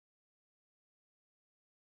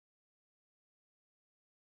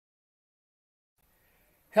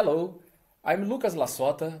Hello, I'm Lucas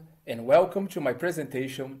Lasota, and welcome to my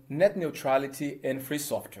presentation, Net Neutrality and Free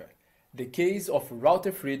Software, the case of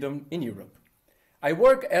router freedom in Europe. I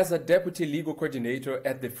work as a Deputy Legal Coordinator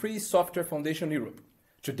at the Free Software Foundation Europe.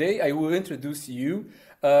 Today, I will introduce you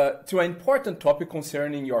to an important topic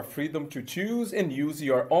concerning your freedom to choose and use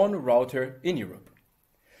your own router in Europe.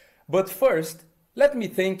 But first, let me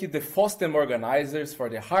thank the FOSDEM organizers for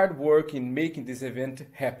the hard work in making this event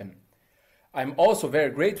happen. I'm also very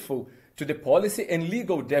grateful to the policy and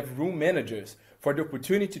legal dev room managers for the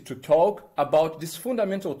opportunity to talk about this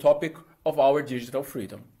fundamental topic of our digital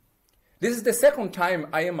freedom. This is the second time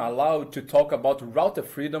I am allowed to talk about router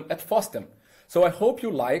freedom at FOSDEM, so I hope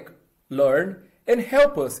you like, learn, and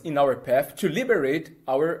help us in our path to liberate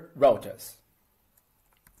our routers.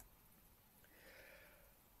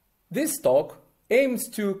 This talk aims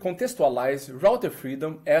to contextualize router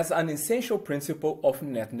freedom as an essential principle of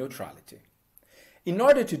net neutrality. In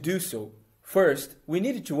order to do so, first, we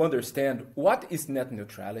need to understand what is net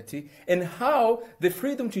neutrality and how the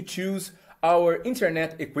freedom to choose our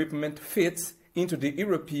internet equipment fits into the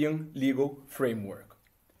European legal framework.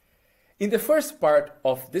 In the first part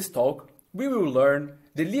of this talk, we will learn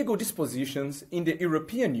the legal dispositions in the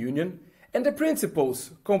European Union and the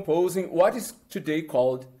principles composing what is today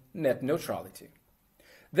called net neutrality.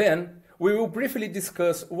 Then, we will briefly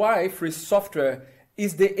discuss why free software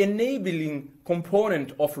is the enabling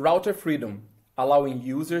component of router freedom, allowing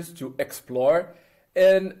users to explore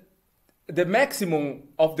and the maximum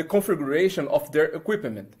of the configuration of their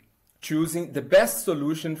equipment, choosing the best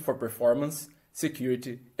solution for performance,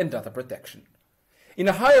 security, and data protection. In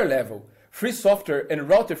a higher level, free software and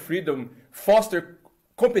router freedom foster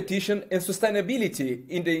competition and sustainability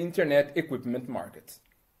in the internet equipment market.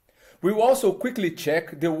 We will also quickly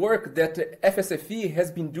check the work that FSFE has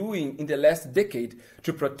been doing in the last decade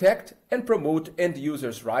to protect and promote end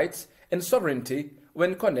users' rights and sovereignty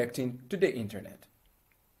when connecting to the internet.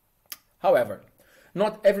 However,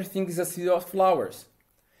 not everything is a sea of flowers.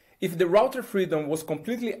 If the router freedom was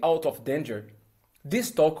completely out of danger, this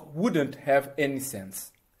talk wouldn't have any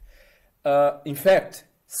sense. In fact,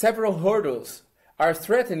 several hurdles are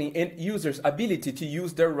threatening end users' ability to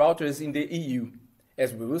use their routers in the EU.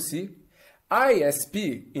 As we will see,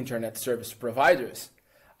 ISP, Internet Service Providers,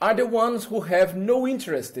 are the ones who have no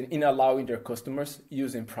interest in allowing their customers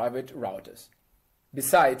using private routers.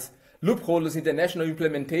 Besides, loopholes in the national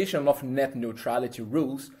implementation of net neutrality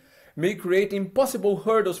rules may create impossible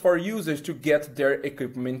hurdles for users to get their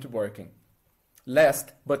equipment working.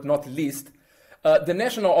 Last but not least, the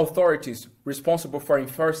national authorities responsible for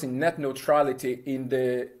enforcing net neutrality in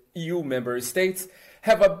the EU member states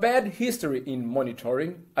have a bad history in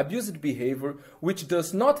monitoring abusive behavior, which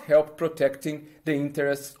does not help protecting the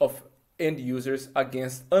interests of end users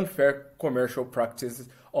against unfair commercial practices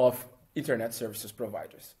of internet services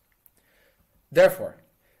providers. Therefore,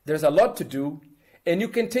 there's a lot to do, and you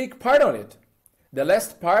can take part on it. The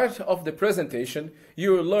last part of the presentation,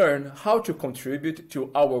 you will learn how to contribute to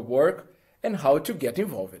our work and how to get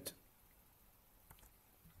involved.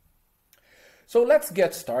 So let's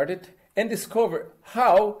get started and discover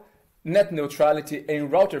how net neutrality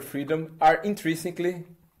and router freedom are intrinsically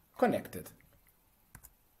connected.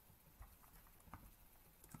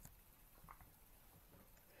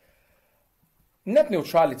 Net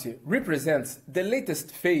neutrality represents the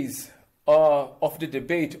latest phase of the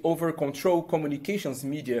debate over control communications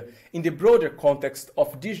media in the broader context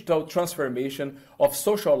of digital transformation of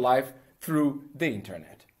social life through the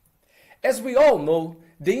internet. As we all know,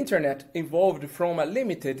 the internet evolved from a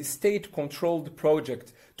limited state-controlled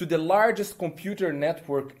project to the largest computer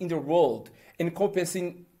network in the world,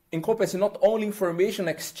 encompassing not only information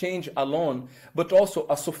exchange alone, but also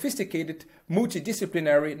a sophisticated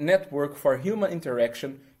multidisciplinary network for human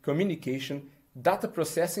interaction, communication, data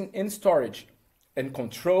processing and storage, and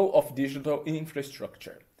control of digital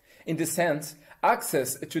infrastructure. In this sense,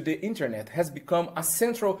 access to the internet has become a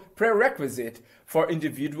central prerequisite for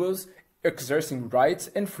individuals exercising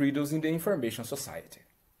rights and freedoms in the information society.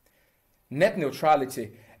 Net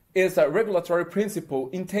neutrality is a regulatory principle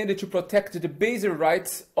intended to protect the basic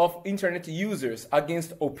rights of internet users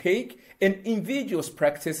against opaque and invidious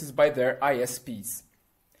practices by their ISPs.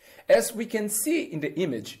 As we can see in the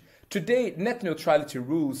image, today net neutrality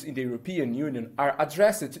rules in the European Union are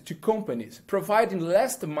addressed to companies providing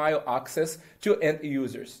last-mile access to end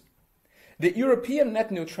users. The European Net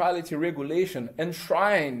Neutrality Regulation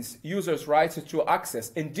enshrines users' rights to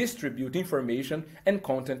access and distribute information and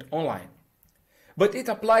content online. But it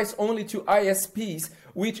applies only to ISPs,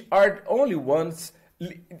 which are only ones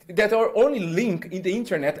that are only linked in the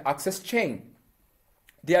internet access chain.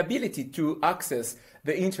 The ability to access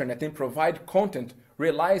the internet and provide content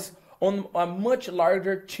relies on a much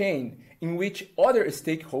larger chain in which other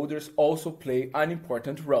stakeholders also play an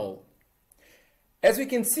important role. As we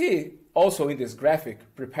can see also in this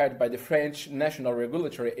graphic prepared by the French National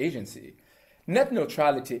Regulatory Agency, net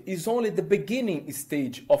neutrality is only the beginning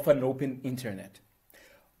stage of an open internet.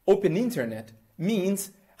 Open internet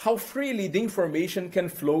means how freely the information can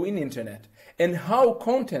flow in internet and how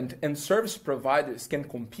content and service providers can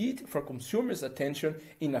compete for consumers' attention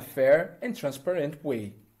in a fair and transparent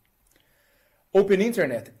way. Open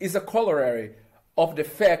internet is a corollary of the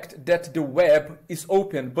fact that the web is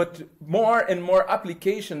open, but more and more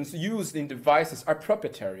applications used in devices are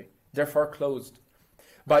proprietary, therefore closed.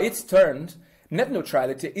 By its terms, net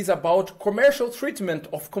neutrality is about commercial treatment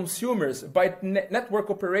of consumers by network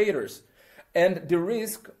operators and the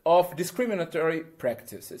risk of discriminatory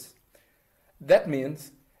practices. That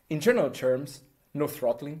means, in general terms, no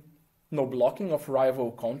throttling, no blocking of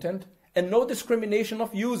rival content, and no discrimination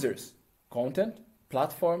of users, content,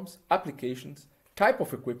 platforms, applications, type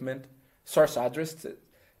of equipment, source addresses,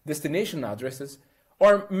 destination addresses,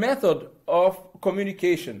 or method of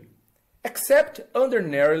communication, except under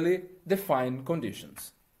narrowly defined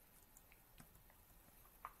conditions.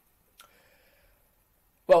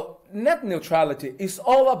 Well, net neutrality is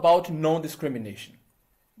all about non-discrimination.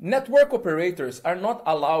 Network operators are not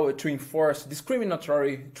allowed to enforce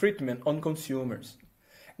discriminatory treatment on consumers.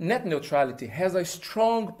 Net neutrality has a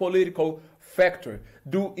strong political factor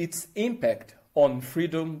due to its impact on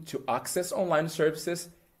freedom to access online services,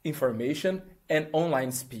 information, and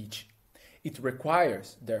online speech. It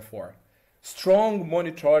requires, therefore, strong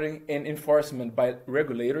monitoring and enforcement by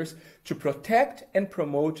regulators to protect and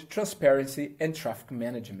promote transparency and traffic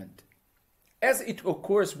management. As it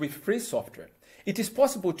occurs with free software, it is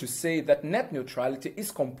possible to say that net neutrality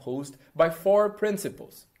is composed by 4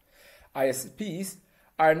 principles. ISPs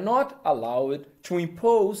are not allowed to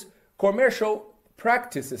impose commercial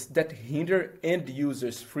practices that hinder end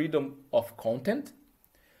users' freedom of content,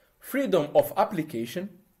 freedom of application,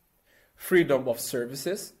 freedom of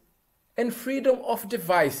services, and freedom of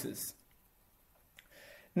devices.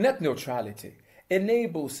 Net neutrality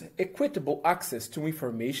enables equitable access to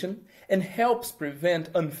information and helps prevent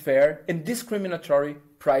unfair and discriminatory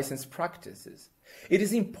pricing practices. It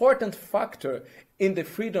is an important factor in the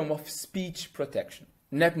freedom of speech protection.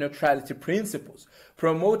 Net neutrality principles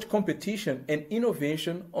promote competition and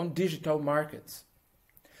innovation on digital markets.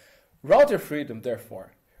 Router freedom,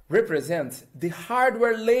 therefore, represents the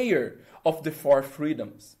hardware layer of the 4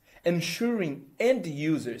 freedoms, ensuring end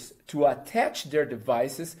users to attach their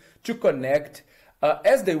devices to connect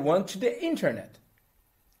as they want to the internet.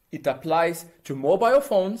 It applies to mobile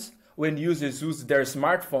phones when users use their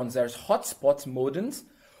smartphones as hotspots modems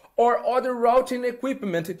or other routing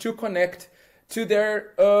equipment to connect to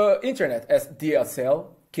their internet as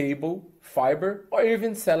DSL, cable, fiber, or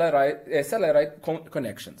even satellite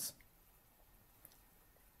connections.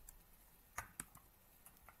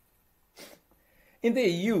 In the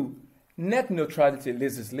EU, net neutrality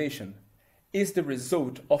legislation is the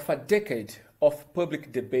result of a decade of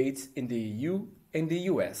public debates in the EU and the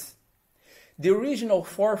US. The original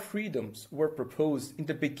 4 freedoms were proposed in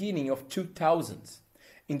the beginning of 2000s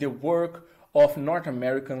in the work of North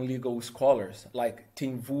American legal scholars like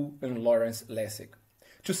Tim Wu and Lawrence Lessig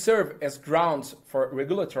to serve as grounds for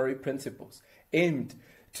regulatory principles aimed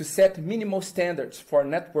to set minimal standards for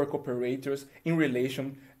network operators in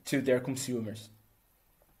relation to their consumers.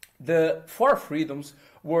 The 4 freedoms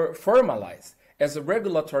were formalized as a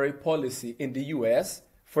regulatory policy in the US,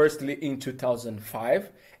 firstly in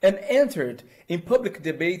 2005, and entered in public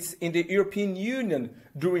debates in the European Union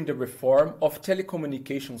during the reform of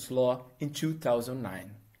telecommunications law in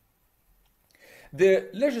 2009. The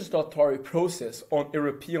legislatory process on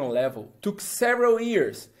European level took several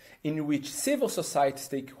years in which civil society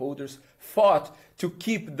stakeholders fought to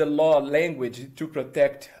keep the law language to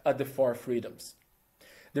protect the 4 freedoms.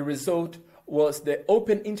 The result was the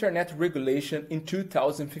Open Internet Regulation in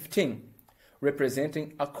 2015,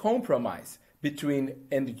 representing a compromise between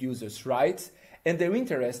end users' rights and the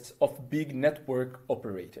interests of big network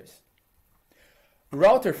operators.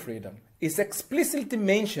 Router freedom is explicitly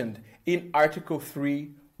mentioned in Article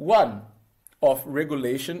 3(1) of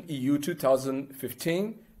Regulation EU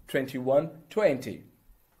 2015/2120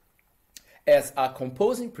 as a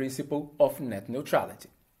composing principle of net neutrality.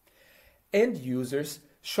 End users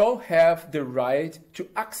shall have the right to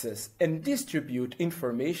access and distribute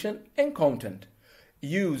information and content,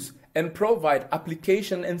 use and provide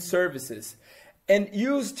application and services, and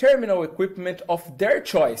use terminal equipment of their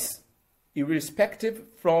choice irrespective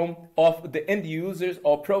of the end users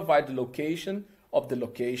or provider location of the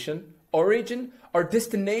location, origin, or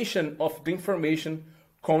destination of the information,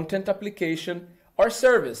 content application, or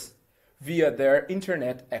service via their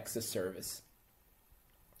Internet access service.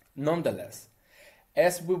 Nonetheless,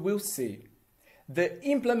 as we will see, the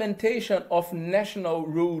implementation of national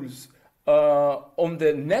rules on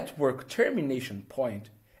the network termination point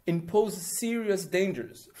imposes serious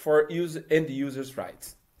dangers for end users'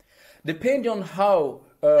 rights. Depending on how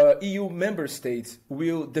EU member states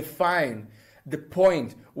will define the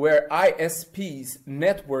point where ISP's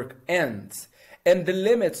network ends and the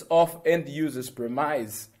limits of end users'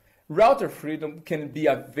 premise, router freedom can be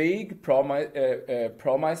a vague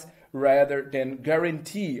promise rather than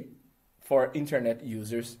guarantee for Internet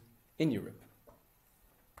users in Europe.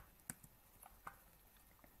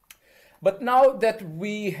 But now that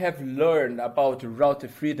we have learned about router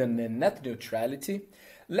freedom and net neutrality,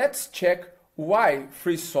 let's check why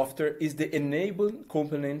free software is the enabling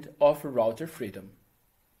component of router freedom.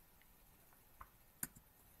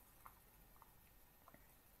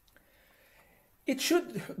 It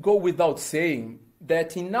should go without saying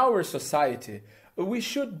that in our society, we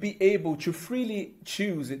should be able to freely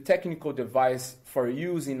choose a technical device for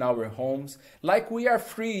use in our homes, like we are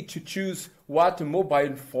free to choose what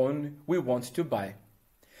mobile phone we want to buy.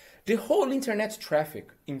 The whole internet traffic,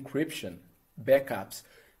 encryption, backups,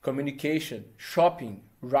 communication, shopping,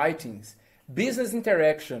 writings, business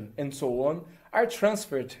interaction, and so on are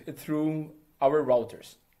transferred through our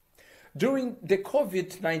routers. During the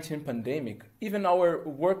COVID-19 pandemic, even our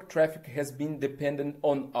work traffic has been dependent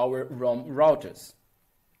on our routers.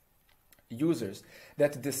 Users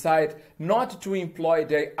that decide not to employ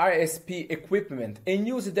their ISP equipment and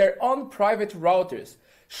use their own private routers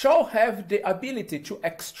shall have the ability to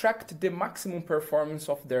extract the maximum performance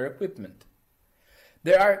of their equipment.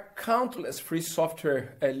 There are countless free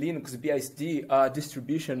software Linux BSD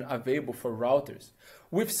distribution available for routers,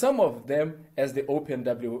 with some of them, as the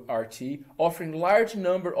OpenWRT, offering large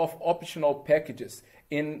number of optional packages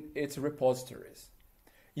in its repositories.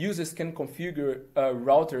 Users can configure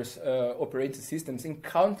routers' operating systems in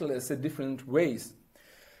countless different ways.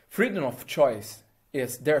 Freedom of choice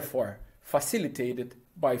is therefore facilitated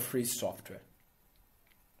by free software.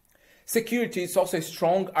 Security is also a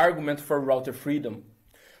strong argument for router freedom.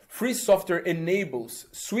 Free software enables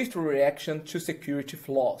swift reaction to security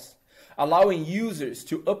flaws, allowing users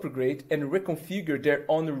to upgrade and reconfigure their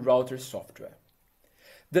own router software.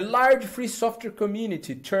 The large free software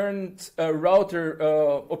community turns a router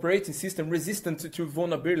operating system resistant to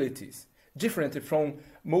vulnerabilities, different from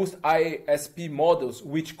most ISP models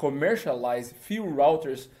which commercialize few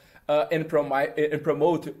routers and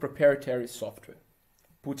promote proprietary software,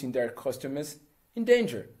 putting their customers in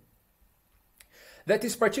danger. That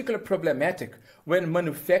is particularly problematic when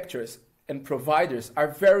manufacturers and providers are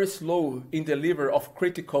very slow in delivery of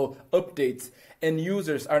critical updates and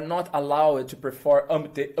users are not allowed to perform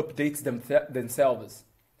updates themselves.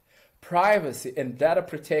 Privacy and data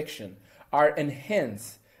protection are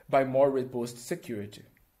enhanced by more robust security.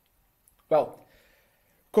 Well,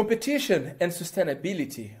 competition and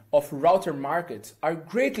sustainability of router markets are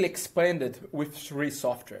greatly expanded with free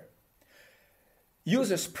software.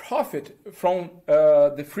 Users profit from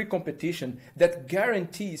the free competition that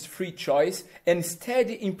guarantees free choice and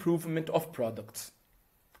steady improvement of products.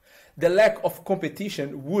 The lack of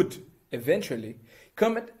competition would, eventually,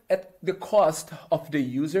 come at the cost of the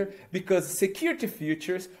user because security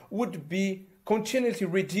features would be continually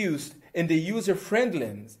reduced and the user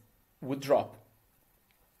friendliness would drop.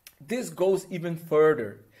 This goes even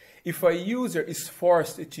further. If a user is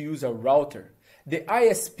forced to use a router, the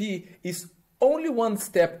ISP is only one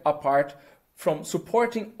step apart from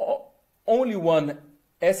supporting only one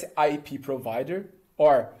SIP provider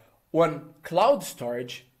or one cloud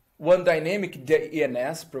storage, one dynamic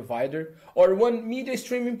DNS provider, or one media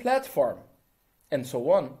streaming platform, and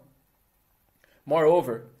so on.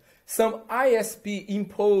 Moreover, some ISP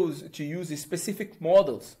impose to use specific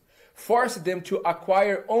models, force them to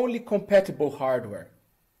acquire only compatible hardware.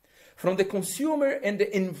 From the consumer and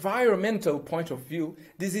the environmental point of view,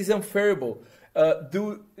 this is unfavorable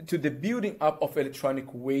due to the building up of electronic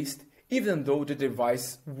waste, even though the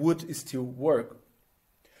device would still work.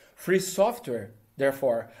 Free software,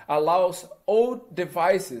 therefore, allows old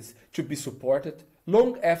devices to be supported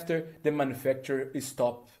long after the manufacturer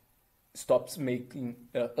stops making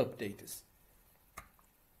updates.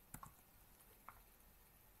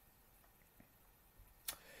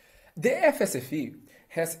 The FSFE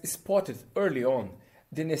has spotted early on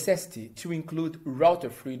the necessity to include router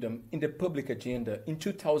freedom in the public agenda in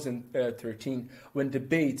 2013 when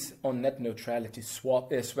debates on net neutrality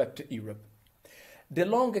swept Europe. The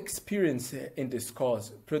long experience in this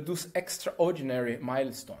cause produced extraordinary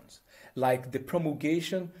milestones, like the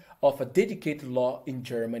promulgation of a dedicated law in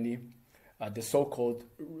Germany, the so-called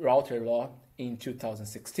router law in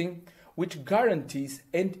 2016, which guarantees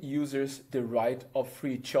end users the right of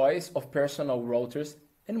free choice of personal routers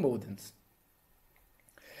and modems.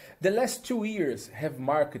 The last 2 years have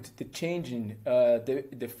marked the change in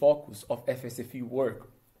the focus of FSFE work.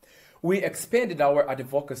 We expanded our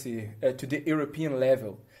advocacy to the European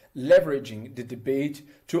level, leveraging the debate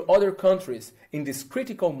to other countries in this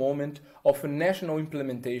critical moment of national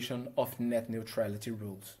implementation of net neutrality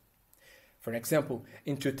rules. For example,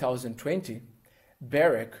 in 2020,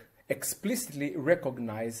 BEREC explicitly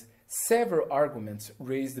recognized several arguments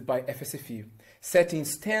raised by FSFE, setting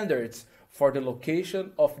standards for the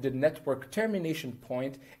location of the network termination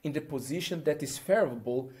point in the position that is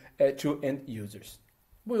favorable to end users.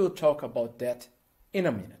 We will talk about that in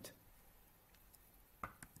a minute.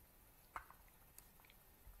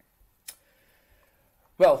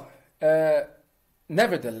 Well,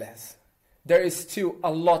 nevertheless, there is still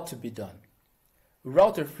a lot to be done.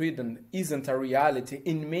 Router freedom isn't a reality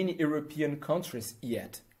in many European countries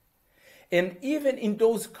yet. And even in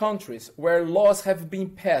those countries where laws have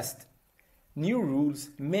been passed, new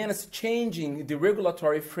rules means changing the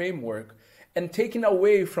regulatory framework and taking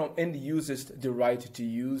away from end users the right to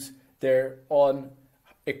use their own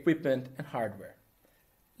equipment and hardware.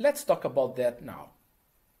 Let's talk about that now.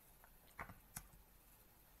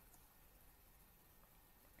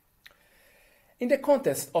 In the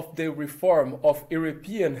context of the reform of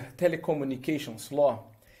European telecommunications law,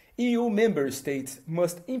 EU member states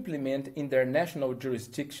must implement in their national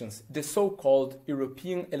jurisdictions the so-called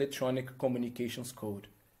European Electronic Communications Code,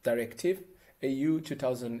 Directive EU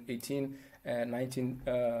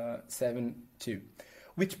 2018-1972,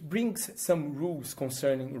 which brings some rules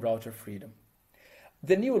concerning router freedom.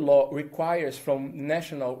 The new law requires from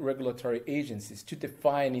national regulatory agencies to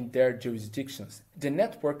define in their jurisdictions the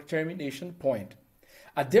network termination point,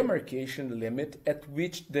 a demarcation limit at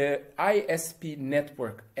which the ISP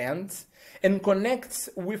network ends and connects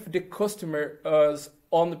with the customer's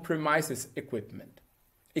on-premises equipment.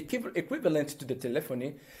 Equivalent to the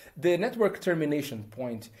telephony, the network termination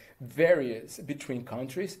point varies between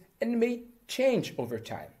countries and may change over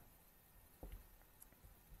time.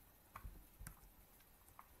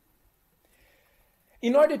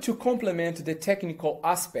 In order to complement the technical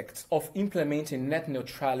aspects of implementing net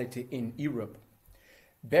neutrality in Europe,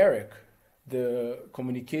 BEREC, the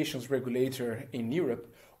communications regulator in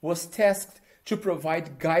Europe, was tasked to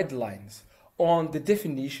provide guidelines on the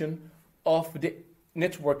definition of the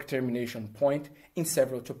network termination point in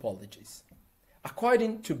several topologies.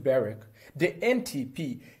 According to BEREC, the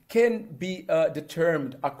NTP can be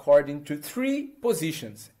determined according to 3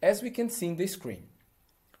 positions, as we can see in the screen.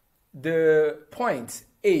 The points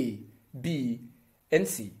A, B, and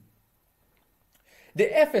C. The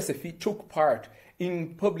FSFE took part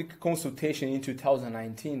in public consultation in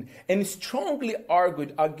 2019 and strongly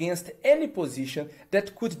argued against any position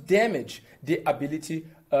that could damage the ability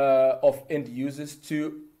of end users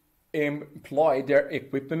to employ their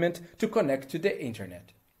equipment to connect to the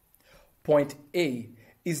internet. Point A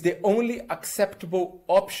is the only acceptable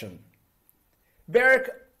option. BEREC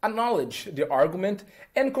acknowledged the argument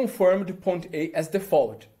and confirmed point A as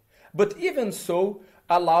default, but even so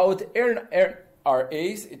allowed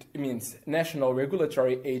RAs, it means national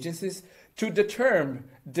regulatory agencies, to determine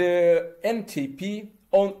the NTP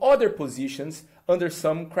on other positions under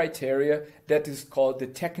some criteria that is called the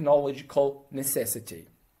technological necessity.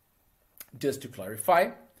 Just to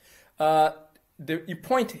clarify, in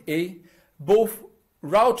point A, both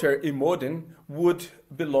router and modem would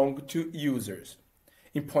belong to users.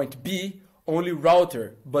 In point B, only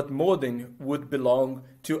router but modem would belong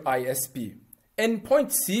to ISP. And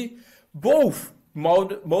point C, both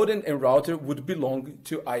modem and router would belong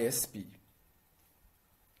to ISP.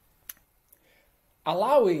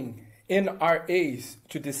 Allowing NRAs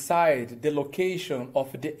to decide the location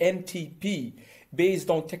of the NTP based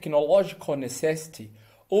on technological necessity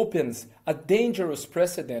opens a dangerous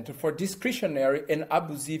precedent for discretionary and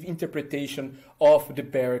abusive interpretation of the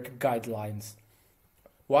BEREC guidelines.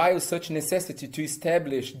 While such necessity to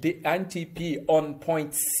establish the NTP on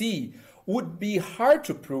point C would be hard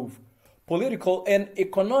to prove, political and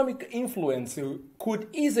economic influence could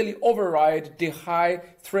easily override the high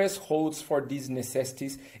thresholds for these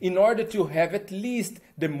necessities in order to have at least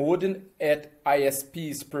the modem at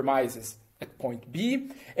ISP's premises, at point B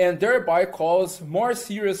and thereby cause more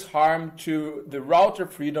serious harm to the router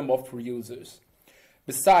freedom of users.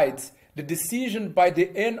 Besides, the decision by the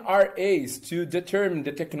NRAs to determine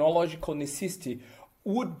the technological necessity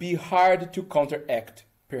would be hard to counteract,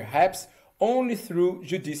 perhaps only through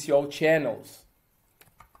judicial channels.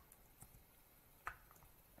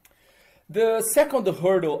 The second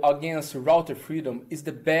hurdle against router freedom is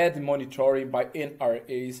the bad monitoring by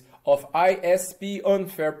NRAs of ISP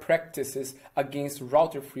unfair practices against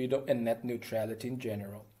router freedom and net neutrality in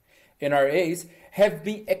general. NRAs have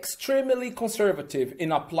been extremely conservative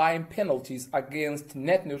in applying penalties against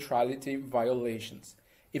net neutrality violations.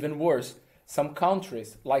 Even worse, some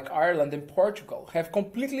countries, like Ireland and Portugal, have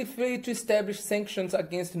completely failed to establish sanctions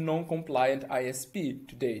against non-compliant ISP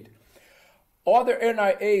to date. Other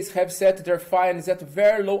NRAs have set their fines at a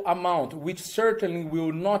very low amount, which certainly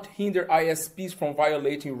will not hinder ISPs from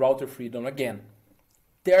violating router freedom again.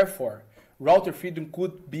 Therefore, router freedom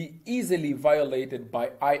could be easily violated by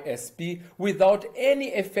ISP without any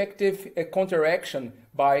effective counteraction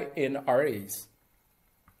by NRAs.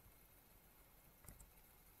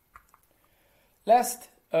 Last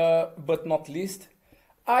but not least,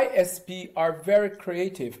 ISP are very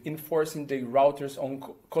creative in forcing their routers on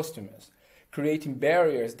customers, creating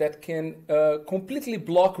barriers that can completely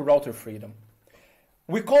block router freedom.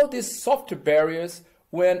 We call these soft barriers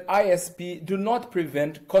when ISP do not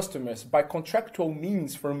prevent customers by contractual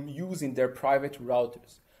means from using their private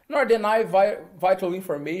routers, nor deny vital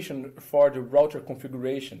information for the router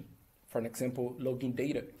configuration, for example, login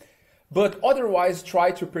data, but otherwise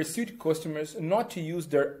try to persuade customers not to use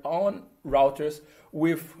their own routers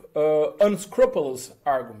with unscrupulous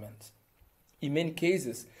arguments. In many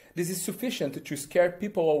cases, this is sufficient to scare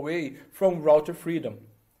people away from router freedom.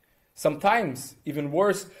 Sometimes, even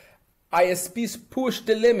worse, ISPs push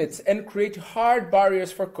the limits and create hard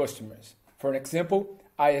barriers for customers. For example,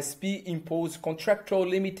 ISP impose contractual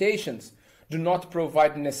limitations, do not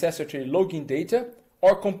provide necessary login data,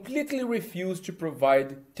 or completely refuse to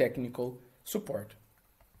provide technical support.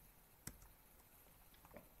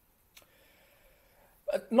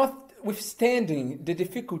 Notwithstanding the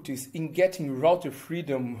difficulties in getting router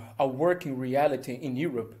freedom a working reality in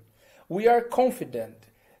Europe, we are confident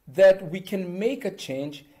that we can make a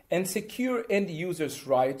change and secure end users'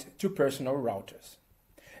 right to personal routers.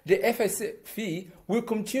 The FSFE will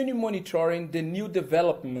continue monitoring the new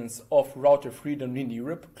developments of router freedom in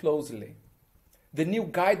Europe closely. The new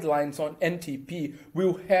guidelines on NTP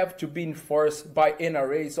will have to be enforced by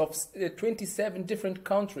NRAs of 27 different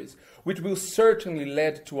countries, which will certainly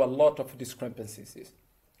lead to a lot of discrepancies.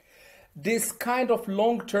 This kind of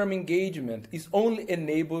long-term engagement is only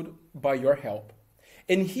enabled by your help.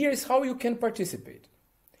 And here's how you can participate.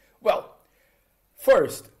 Well,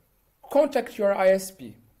 first, contact your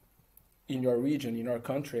ISP in your region, in your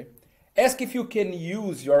country. Ask if you can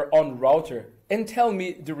use your own router and tell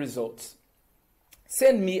me the results.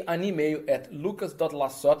 Send me an email at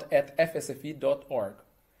lucas.lasota@fsfe.org.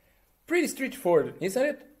 Pretty straightforward, isn't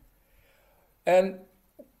it? And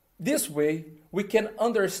this way, we can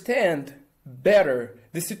understand better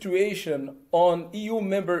the situation on EU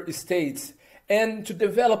member states and to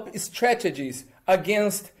develop strategies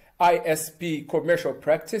against ISP commercial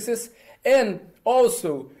practices and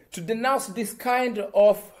also to denounce this kind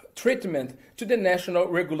of treatment to the national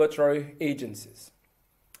regulatory agencies.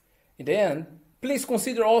 In the end, please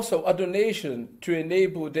consider also a donation to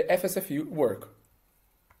enable the FSFE work.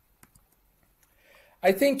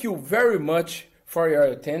 I thank you very much for your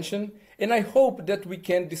attention, and I hope that we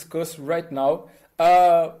can discuss right now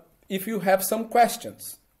if you have some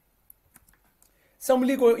questions. Some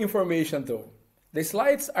legal information though. The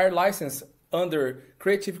slides are licensed under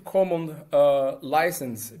Creative Commons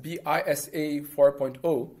license BISA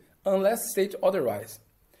 4.0 unless stated otherwise.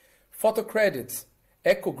 Photo credits,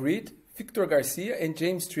 Echo Grid, Victor Garcia and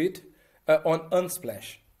James Street on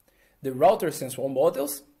Unsplash. The router sensual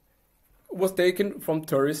models was taken from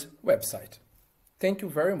Turi's website. Thank you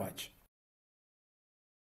very much.